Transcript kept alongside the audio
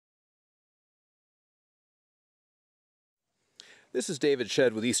This is David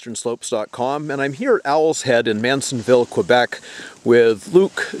Shedd with EasternSlopes.com, and I'm here at Owl's Head in Mansonville, Quebec, with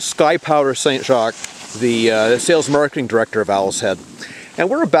Luke Skypowder St-Jacques, the Sales Marketing Director of Owl's Head. And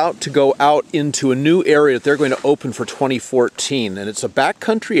we're about to go out into a new area that they're going to open for 2014, and it's a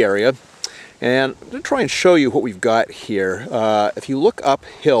backcountry area. And I'm going to try and show you what we've got here. If you look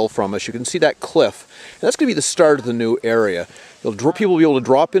uphill from us, you can see that cliff. And that's going to be the start of the new area. People will be able to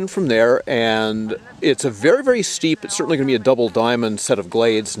drop in from there, and it's a very, very steep, it's certainly going to be a double diamond set of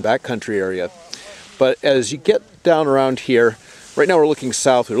glades and backcountry area. But as you get down around here, right now we're looking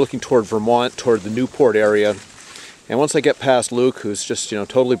south, we're looking toward Vermont, toward the Newport area. And once I get past Luke, who's just,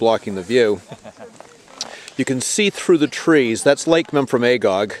 totally blocking the view, you can see through the trees, that's Lake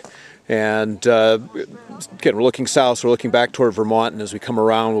Memphremagog. And again, we're looking south, so we're looking back toward Vermont, and as we come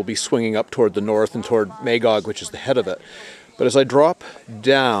around, we'll be swinging up toward the north and toward Magog, which is the head of it. But as I drop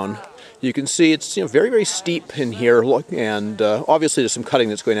down, you can see it's very, very steep in here, and obviously there's some cutting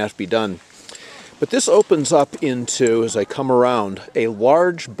that's going to have to be done. But this opens up into, as I come around, a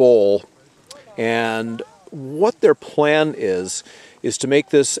large bowl, and what their plan is to make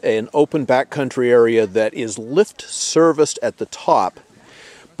this an open backcountry area that is lift serviced at the top.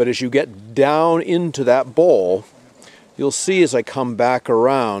 But as you get down into that bowl, you'll see as I come back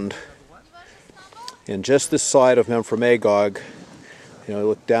around, and just this side of Memphremagog,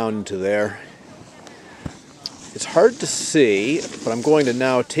 look down into there. It's hard to see, but I'm going to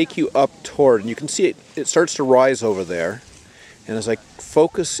now take you up toward, and you can see it starts to rise over there. And as I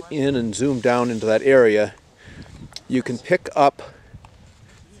focus in and zoom down into that area, you can pick up,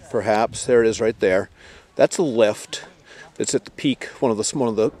 perhaps, there it is right there. That's a lift. It's at the peak, one of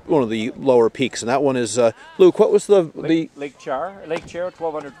the lower peaks, and that one is Luke. What was the Lake Chair,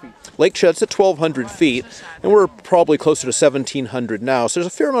 1,200 feet. Lake Chair, it's at 1,200 feet, and we're probably closer to 1,700 now. So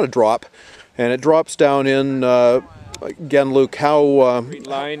there's a fair amount of drop, and it drops down in. Again, Luke, how straight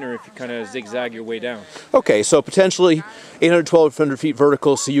line, or if you kind of zigzag your way down. Okay, so potentially 800, 1,200 feet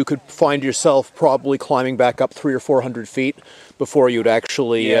vertical, so you could find yourself probably climbing back up 300 or 400 feet before you'd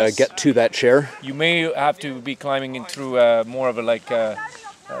actually get to that chair. You may have to be climbing in through more of a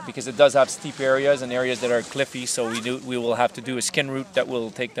because it does have steep areas and areas that are cliffy, so we will have to do a skin route that will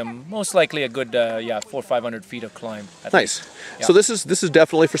take them most likely a good 400 or 500 feet of climb. Nice. Yeah. So this is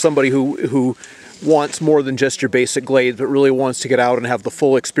definitely for somebody who wants more than just your basic glades, but really wants to get out and have the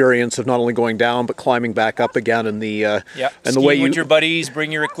full experience of not only going down but climbing back up again. And the way you with your buddies,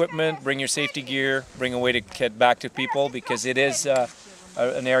 bring your equipment, bring your safety gear, bring a way to get back to people, because it is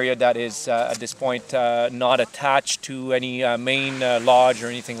an area that is at this point not attached to any main lodge or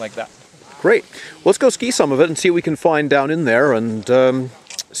anything like that. Great. Well, let's go ski some of it and see what we can find down in there, and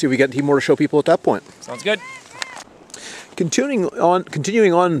see if we get more to show people at that point. Sounds good. Continuing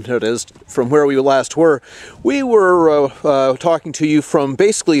on, it is, from where we last were, we were talking to you from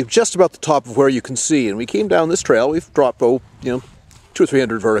basically just about the top of where you can see, and we came down this trail. We've dropped 200 or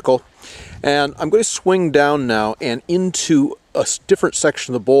 300 vertical, and I'm going to swing down now and into a different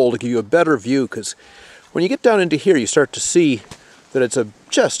section of the bowl to give you a better view, because when you get down into here, you start to see that it's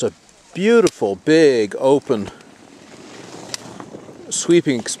just a beautiful, big, open,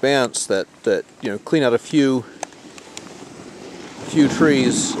 sweeping expanse that clean out a few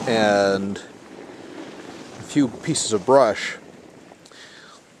trees and a few pieces of brush,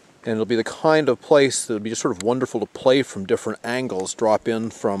 and it'll be the kind of place that'll be just sort of wonderful to play from different angles. Drop in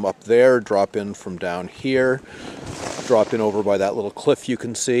from up there, drop in from down here, drop in over by that little cliff you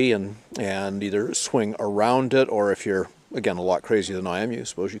can see, and either swing around it, or if you're, again, a lot crazier than I am, you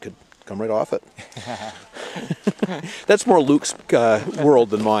suppose you could come right off it. That's more Luke's world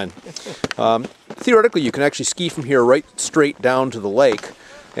than mine. Theoretically, you can actually ski from here right straight down to the lake,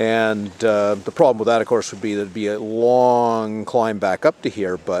 and the problem with that, of course, would be that it'd be a long climb back up to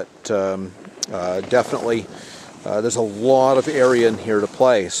here, but definitely there's a lot of area in here to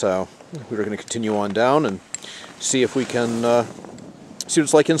play, so we're going to continue on down and see if we can see what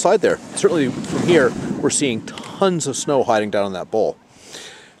it's like inside there. Certainly from here, we're seeing tons of snow hiding down in that bowl.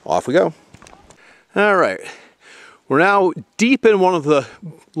 Off we go. All right. We're now deep in one of the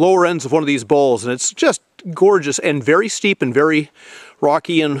lower ends of one of these bowls, and it's just gorgeous and very steep and very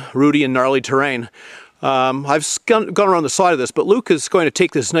rocky and rooty and gnarly terrain. I've gone around the side of this, but Luke is going to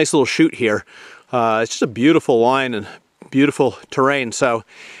take this nice little chute here. It's just a beautiful line and beautiful terrain, so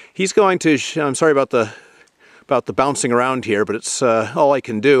he's going to, I'm sorry about the bouncing around here, but it's all I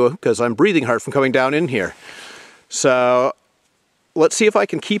can do because I'm breathing hard from coming down in here. So let's see if I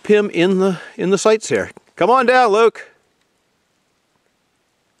can keep him in the sights here. Come on down, Luke.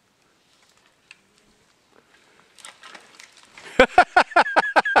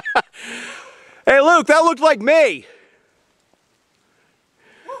 Hey, Luke, that looked like me.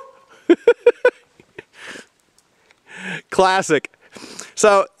 classic.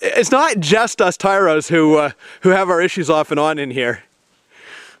 So it's not just us tyros who have our issues off and on in here,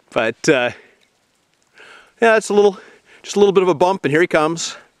 but yeah, it's just a little bit of a bump, and here he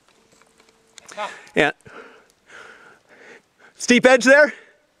comes. And steep edge there.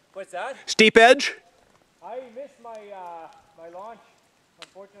 What's that? Steep edge. I missed my my launch,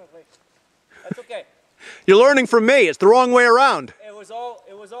 unfortunately. That's okay. You're learning from me. It's the wrong way around. It was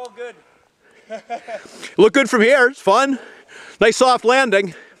all good. Look good from here. It's fun. Nice soft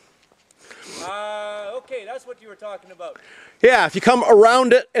landing. Okay, that's what you were talking about. Yeah, if you come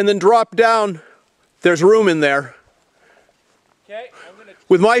around it and then drop down, there's room in there. Okay, I'm gonna.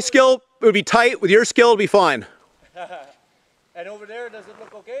 With my skill, it would be tight. With your skill, it would be fine. And over there, does it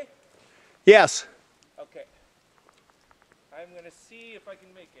look okay? Yes. Okay. I'm gonna see if I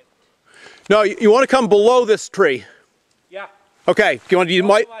can make it. No, you want to come below this tree. Yeah. Okay. You want to? You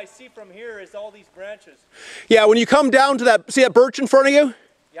might. All I see from here is all these branches. Yeah. When you come down to that, see that birch in front of you?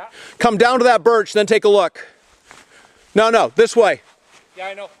 Yeah. Come down to that birch, then take a look. No, this way. Yeah,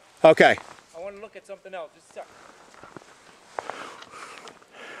 I know. Okay. I want to look at something else. Just a sec.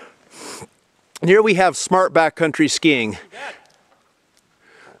 And here we have smart backcountry skiing.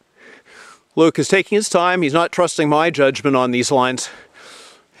 Luke is taking his time. He's not trusting my judgment on these lines.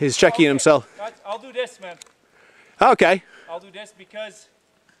 He's checking himself. I'll do this, man. Okay. I'll do this because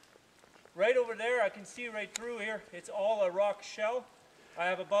right over there, I can see right through here. It's all a rock shell. I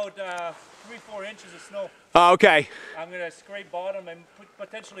have about 3-4 inches of snow. Okay. I'm going to scrape bottom and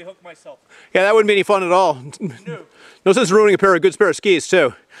potentially hook myself. Yeah, that wouldn't be any fun at all. No. No sense ruining a good pair of skis,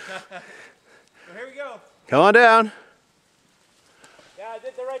 too. So here we go. Come on down. Yeah, I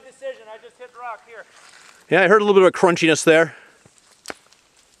did the right decision. I just hit rock here. Yeah, I heard a little bit of a crunchiness there.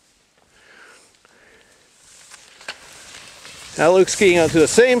 Now Luke's skiing onto the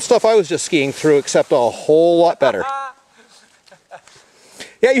same stuff I was just skiing through, except a whole lot better.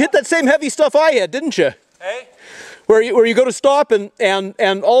 Yeah, you hit that same heavy stuff I hit, didn't you? Hey? Where you go to stop and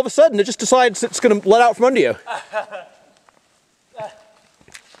all of a sudden it just decides it's going to let out from under you.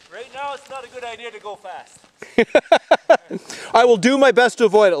 Right now it's not a good idea to go fast. I will do my best to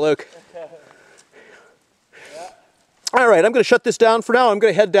avoid it, Luke. Yeah. All right, I'm going to shut this down for now. I'm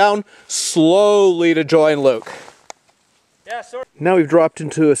going to head down slowly to join Luke. Yeah, sorry. Now we've dropped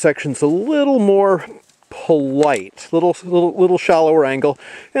into a section that's a little more polite, little shallower angle,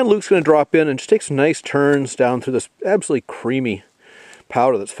 and Luke's going to drop in and just take some nice turns down through this absolutely creamy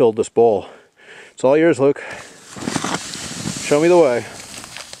powder that's filled this bowl. It's all yours, Luke. Show me the way.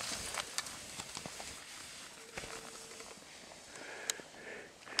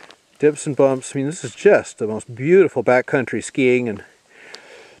 Dips and bumps. I mean, this is just the most beautiful backcountry skiing, and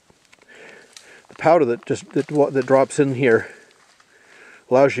the powder that drops in here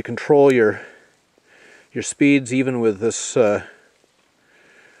allows you to control your speeds even with this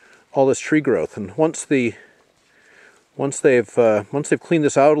all this tree growth. And once they've cleaned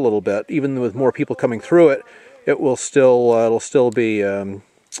this out a little bit, even with more people coming through it, it'll still be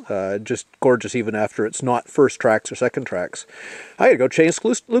just gorgeous even after it's not first tracks or second tracks. I gotta go chase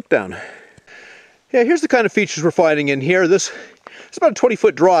Luke down. Yeah, here's the kind of features we're finding in here. It's about a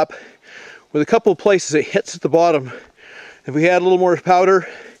 20-foot drop with a couple of places it hits at the bottom. If we had a little more powder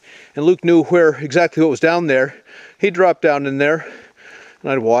and Luke knew exactly what was down there, he'd drop down in there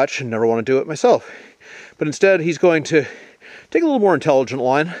and I'd watch and never want to do it myself. But instead he's going to take a little more intelligent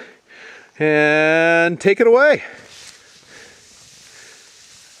line and take it away.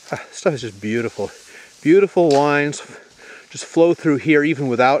 This stuff is just beautiful. Beautiful lines just flow through here even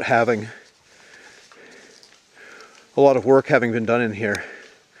without having a lot of work having been done in here.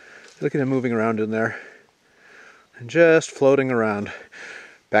 Look at him moving around in there and just floating around.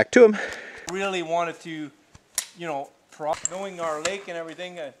 Back to him. Really wanted to, you know, knowing our lake and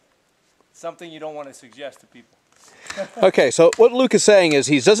everything, something you don't want to suggest to people. Okay, so what Luke is saying is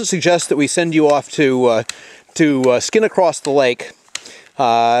he doesn't suggest that we send you off to skin across the lake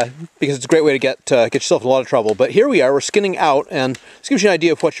because it's a great way to get yourself in a lot of trouble. But here we are, we're skinning out, and this gives you an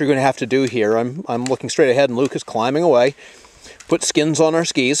idea of what you're going to have to do here. I'm looking straight ahead, and Luke is climbing away. Put skins on our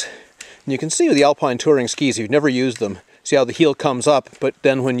skis. And you can see with the Alpine touring skis, if you've never used them, see how the heel comes up, but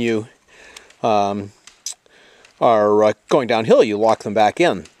then when you are going downhill, you lock them back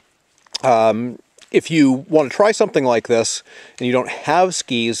in. If you want to try something like this and you don't have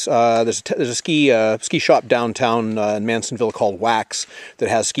skis, there's a ski shop downtown in Mansonville called Wax that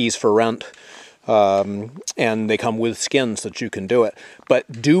has skis for rent, and they come with skins so that you can do it.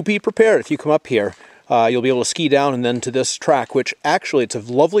 But do be prepared if you come up here. You'll be able to ski down and then to this track, which actually it's a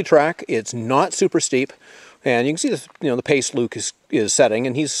lovely track. It's not super steep, And you can see this, the pace Luke is setting,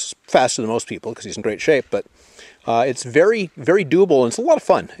 and he's faster than most people because he's in great shape. But it's very, very doable, and it's a lot of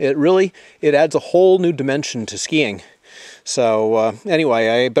fun. It adds a whole new dimension to skiing. So anyway,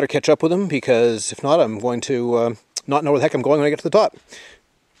 I better catch up with him, because if not, I'm going to not know where the heck I'm going when I get to the top.